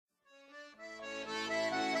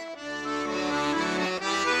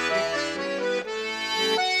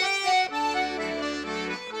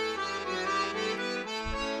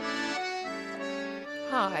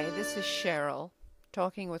Hi, this is Cheryl,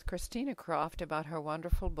 talking with Christina Croft about her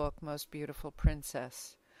wonderful book, Most Beautiful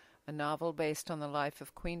Princess, a novel based on the life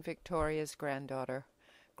of Queen Victoria's granddaughter,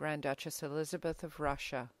 Grand Duchess Elizabeth of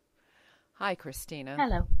Russia. Hi, Christina.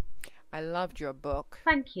 Hello. I loved your book.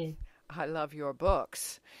 Thank you. I love your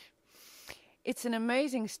books. It's an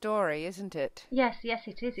amazing story, isn't it? Yes,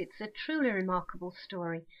 it is. It's a truly remarkable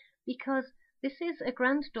story because this is a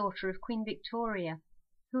granddaughter of Queen Victoria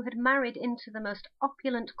who had married into the most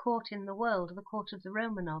opulent court in the world, the court of the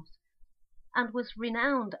Romanovs, and was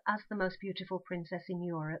renowned as the most beautiful princess in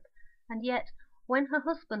Europe. And yet, when her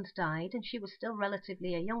husband died, and she was still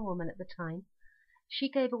relatively a young woman at the time, she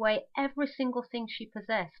gave away every single thing she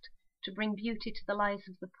possessed to bring beauty to the lives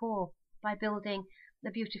of the poor by building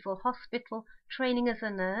a beautiful hospital, training as a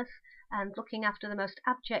nurse, and looking after the most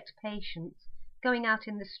abject patients, going out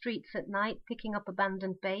in the streets at night, picking up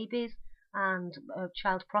abandoned babies and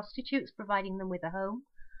child prostitutes, providing them with a home.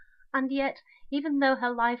 And yet, even though her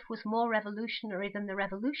life was more revolutionary than the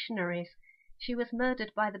revolutionaries, she was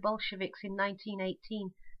murdered by the Bolsheviks in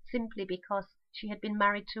 1918 simply because she had been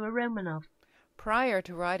married to a Romanov. Prior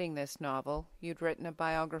to writing this novel, you'd written a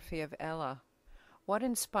biography of Ella. What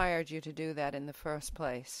inspired you to do that in the first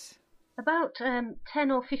place? About 10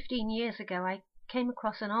 or 15 years ago, I came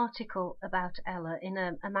across an article about Ella in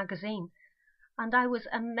a magazine, and I was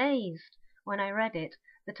amazed when I read it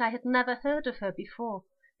that I had never heard of her before,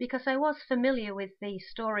 because I was familiar with the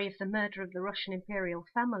story of the murder of the Russian imperial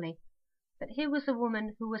family. But here was a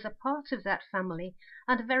woman who was a part of that family,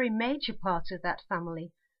 and a very major part of that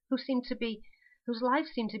family, whose life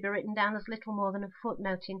seemed to be written down as little more than a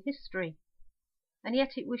footnote in history. And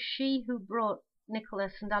yet it was she who brought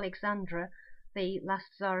Nicholas and Alexandra, the last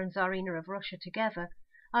Tsar and Tsarina of Russia, together.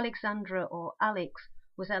 Alexandra, or Alex,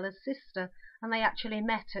 was Ella's sister, and they actually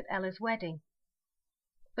met at Ella's wedding.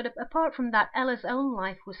 But apart from that, Ella's own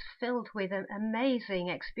life was filled with amazing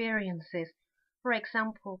experiences. For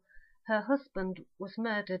example, her husband was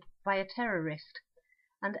murdered by a terrorist,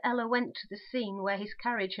 and Ella went to the scene where his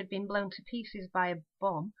carriage had been blown to pieces by a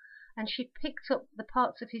bomb, and she picked up the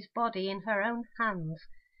parts of his body in her own hands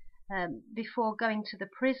before going to the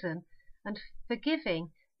prison and forgiving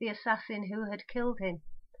the assassin who had killed him.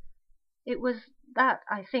 It was that,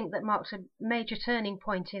 I think, that marked a major turning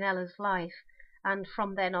point in Ella's life, and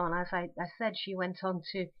from then on, as I said, she went on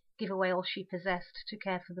to give away all she possessed to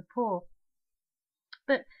care for the poor.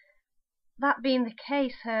 But that being the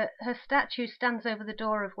case, her statue stands over the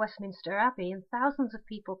door of Westminster Abbey, and thousands of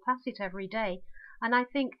people pass it every day, and I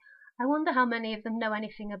wonder how many of them know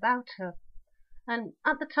anything about her. And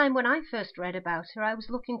at the time when I first read about her, I was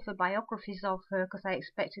looking for biographies of her because I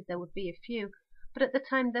expected there would be a few, but at the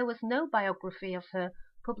time there was no biography of her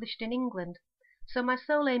published in England. So my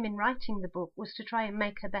sole aim in writing the book was to try and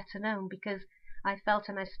make her better known, because I felt,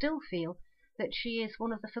 and I still feel, that she is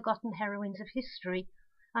one of the forgotten heroines of history,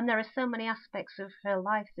 and there are so many aspects of her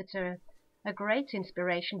life that are a great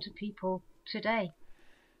inspiration to people today.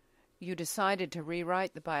 You decided to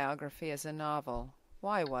rewrite the biography as a novel.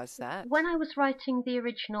 Why was that? When I was writing the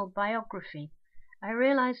original biography, I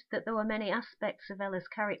realized that there were many aspects of Ella's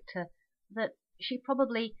character that she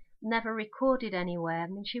probably never recorded anywhere. I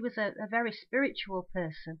mean, she was a very spiritual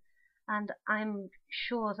person, and I'm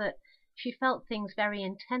sure that she felt things very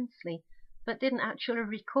intensely, but didn't actually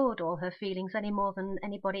record all her feelings any more than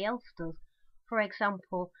anybody else does. For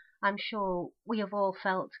example, I'm sure we have all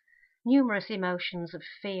felt numerous emotions of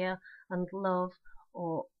fear and love,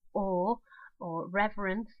 or awe, or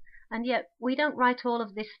reverence, and yet we don't write all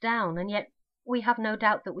of this down, and yet we have no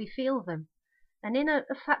doubt that we feel them. And in a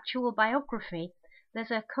factual biography, there's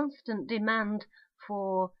a constant demand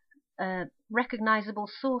for recognizable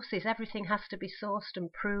sources. Everything has to be sourced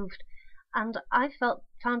and proved, and I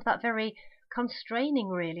found that very constraining,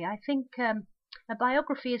 really. I think a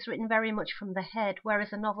biography is written very much from the head,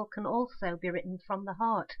 whereas a novel can also be written from the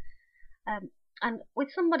heart. And with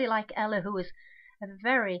somebody like Ella, who is a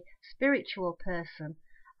very spiritual person,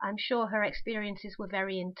 I'm sure her experiences were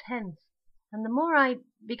very intense. And the more I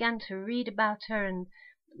began to read about her and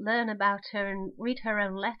learn about her and read her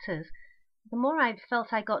own letters, the more I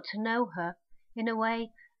felt I got to know her in a way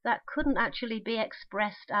that couldn't actually be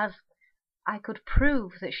expressed as I could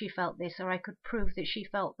prove that she felt this or I could prove that she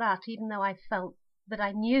felt that, even though I felt that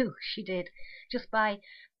I knew she did, just by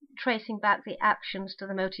tracing back the actions to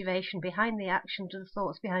the motivation behind the action, to the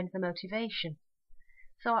thoughts behind the motivation.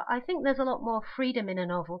 So I think there's a lot more freedom in a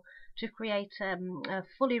novel to create a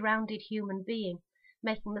fully rounded human being,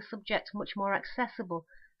 making the subject much more accessible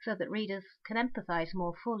so that readers can empathise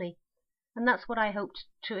more fully. And that's what I hoped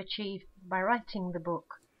to achieve by writing the book.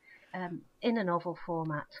 in a novel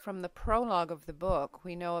format. From the prologue of the book,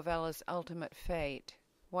 we know of Ella's ultimate fate.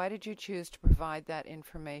 Why did you choose to provide that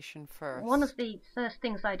information first? One of the first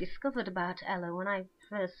things I discovered about Ella when I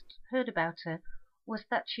first heard about her was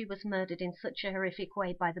that she was murdered in such a horrific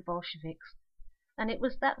way by the Bolsheviks. And it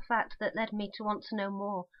was that fact that led me to want to know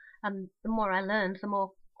more. And the more I learned, the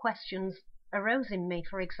more questions arose in me.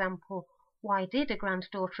 For example, why did a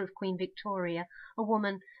granddaughter of Queen Victoria, a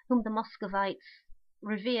woman whom the Muscovites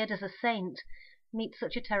revered as a saint, meet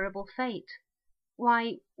such a terrible fate?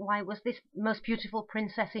 Why was this most beautiful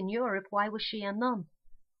princess in Europe, why was she a nun?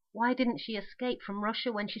 Why didn't she escape from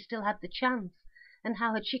Russia when she still had the chance? And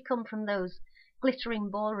how had she come from those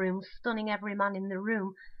glittering ballrooms, stunning every man in the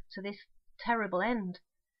room, to this terrible end?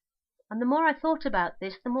 And the more I thought about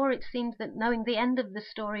this, the more it seemed that knowing the end of the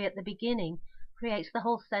story at the beginning creates the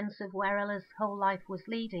whole sense of where Ella's whole life was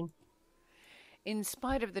leading. In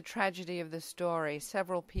spite of the tragedy of the story,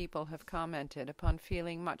 several people have commented upon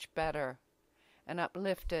feeling much better and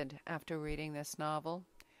uplifted after reading this novel.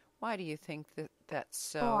 Why do you think that that's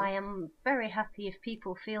so? Oh, I am very happy if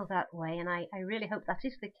people feel that way, and I really hope that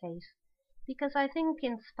is the case. Because I think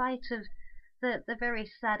in spite of the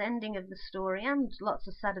very sad ending of the story and lots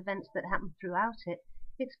of sad events that happen throughout it,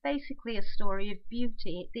 it's basically a story of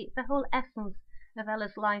beauty. The whole essence of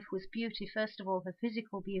Ella's life was beauty, first of all her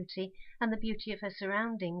physical beauty and the beauty of her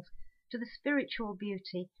surroundings, to the spiritual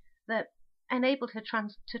beauty that enabled her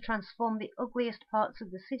to transform the ugliest parts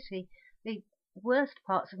of the city, the worst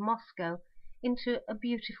parts of Moscow, into a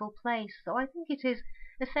beautiful place. So I think it is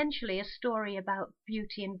essentially a story about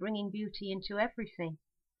beauty and bringing beauty into everything.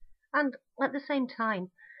 And at the same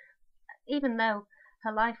time, even though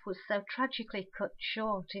her life was so tragically cut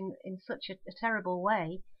short in such a terrible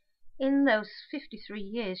way, in those 53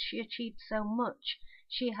 years she achieved so much.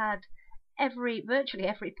 She had virtually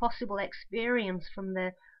every possible experience, from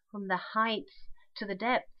the heights to the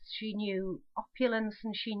depths. She knew opulence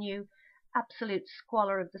and she knew absolute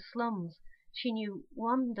squalor of the slums. She knew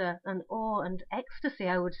wonder and awe and ecstasy,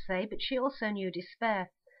 I would say, but she also knew despair.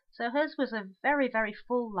 So hers was a very, very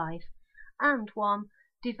full life, and one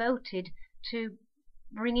devoted to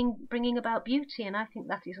bringing about beauty, and I think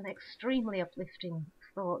that is an extremely uplifting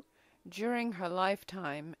thought. During her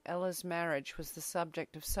lifetime, Ella's marriage was the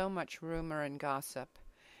subject of so much rumor and gossip,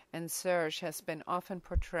 and Serge has been often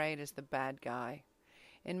portrayed as the bad guy.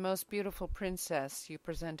 In Most Beautiful Princess, you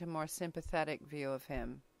present a more sympathetic view of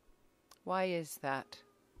him. Why is that?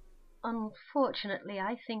 Unfortunately,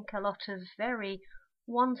 I think a lot of very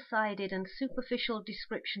one-sided and superficial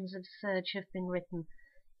descriptions of Serge have been written.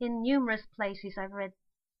 In numerous places I've read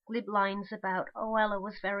glib lines about, oh, Ella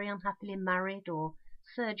was very unhappily married, or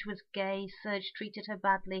Serge was gay, Serge treated her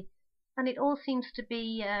badly, and it all seems to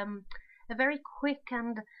be a very quick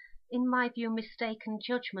and, in my view, mistaken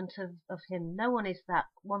judgment of him. No one is that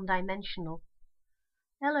one-dimensional.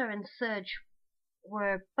 Ella and Serge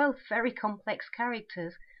were both very complex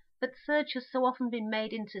characters, but Serge has so often been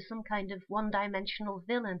made into some kind of one-dimensional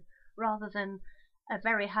villain, rather than a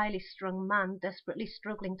very highly strung man desperately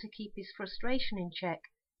struggling to keep his frustration in check.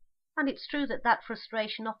 And it's true that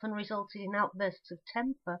frustration often resulted in outbursts of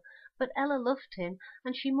temper, but Ella loved him,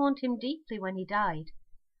 and she mourned him deeply when he died.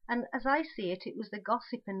 And as I see it, it was the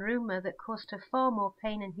gossip and rumour that caused her far more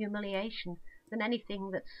pain and humiliation than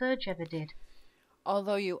anything that Serge ever did.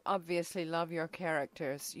 Although you obviously love your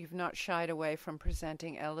characters, you've not shied away from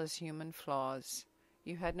presenting Ella's human flaws.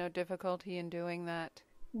 You had no difficulty in doing that?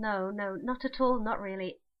 No, not at all, not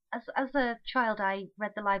really. As a child I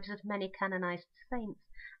read the lives of many canonized saints,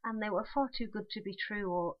 and they were far too good to be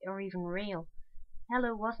true or even real.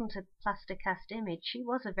 Ella wasn't a plaster cast image. She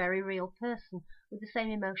was a very real person with the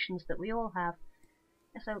same emotions that we all have.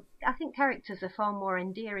 So I think characters are far more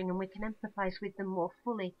endearing, and we can empathise with them more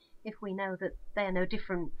fully if we know that they're no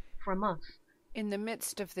different from us. In the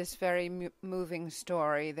midst of this very moving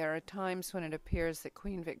story, there are times when it appears that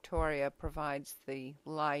Queen Victoria provides the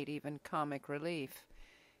light, even comic relief.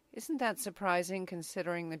 Isn't that surprising,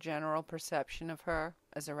 considering the general perception of her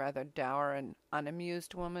as a rather dour and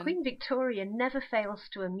unamused woman? Queen Victoria never fails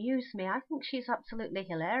to amuse me. I think she's absolutely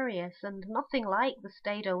hilarious, and nothing like the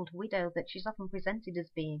staid old widow that she's often presented as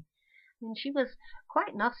being. I mean, she was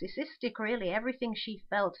quite narcissistic, really. Everything she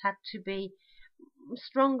felt had to be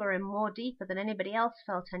stronger and more deeper than anybody else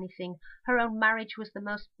felt anything. Her own marriage was the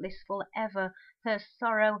most blissful ever. Her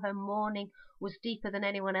sorrow, her mourning was deeper than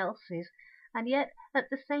anyone else's. And yet, at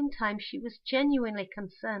the same time, she was genuinely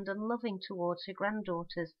concerned and loving towards her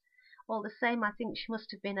granddaughters. All the same, I think she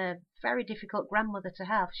must have been a very difficult grandmother to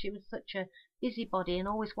have. She was such a busybody and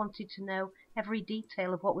always wanted to know every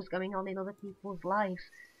detail of what was going on in other people's lives.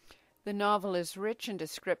 The novel is rich in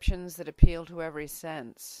descriptions that appeal to every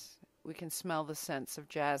sense. We can smell the scents of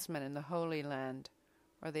jasmine in the Holy Land,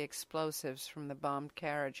 or the explosives from the bombed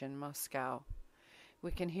carriage in Moscow.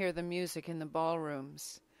 We can hear the music in the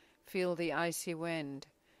ballrooms, feel the icy wind,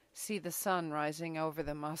 see the sun rising over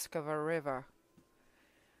the Moscow River.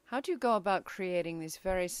 How do you go about creating these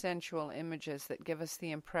very sensual images that give us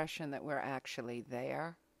the impression that we're actually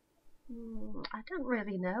there? I don't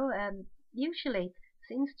really know. Usually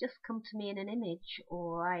things just come to me in an image,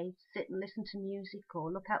 or I sit and listen to music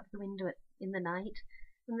or look out the window in the night,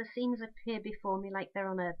 and the scenes appear before me like they're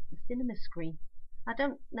on a cinema screen. I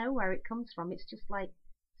don't know where it comes from. It's just like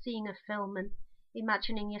seeing a film and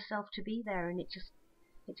imagining yourself to be there, and it just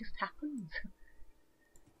happens.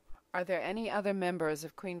 Are there any other members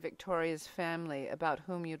of Queen Victoria's family about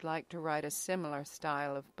whom you'd like to write a similar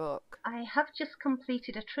style of book? I have just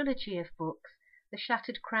completed a trilogy of books, the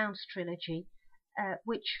Shattered Crowns trilogy,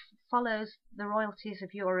 which follows the royalties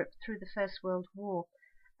of Europe through the First World War.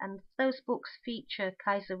 And those books feature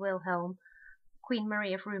Kaiser Wilhelm, Queen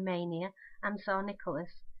Marie of Romania, and Tsar Nicholas,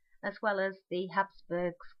 as well as the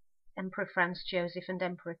Habsburgs, Emperor Franz Joseph, and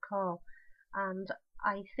Emperor Karl. And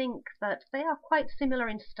I think that they are quite similar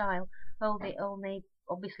in style, only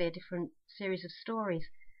obviously a different series of stories.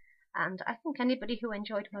 And I think anybody who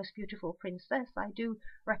enjoyed Most Beautiful Princess, I do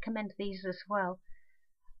recommend these as well.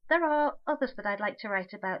 There are others that I'd like to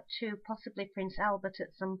write about too, possibly Prince Albert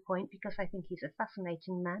at some point, because I think he's a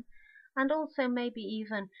fascinating man, and also maybe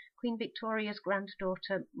even Queen Victoria's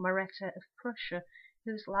granddaughter Maretta of Prussia,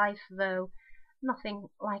 whose life, though nothing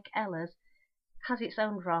like Ella's, has its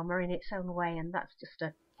own drama in its own way, and that's just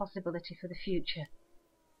a possibility for the future.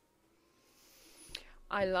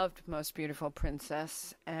 I loved Most Beautiful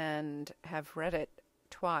Princess and have read it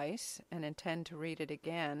twice and intend to read it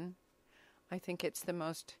again. I think it's the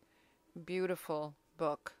most beautiful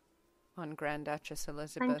book on Grand Duchess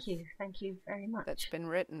Elizabeth. Thank you very much. That's been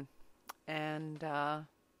written. And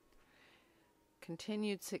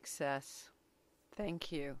continued success.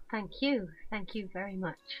 Thank you. Thank you very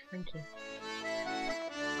much. Thank you.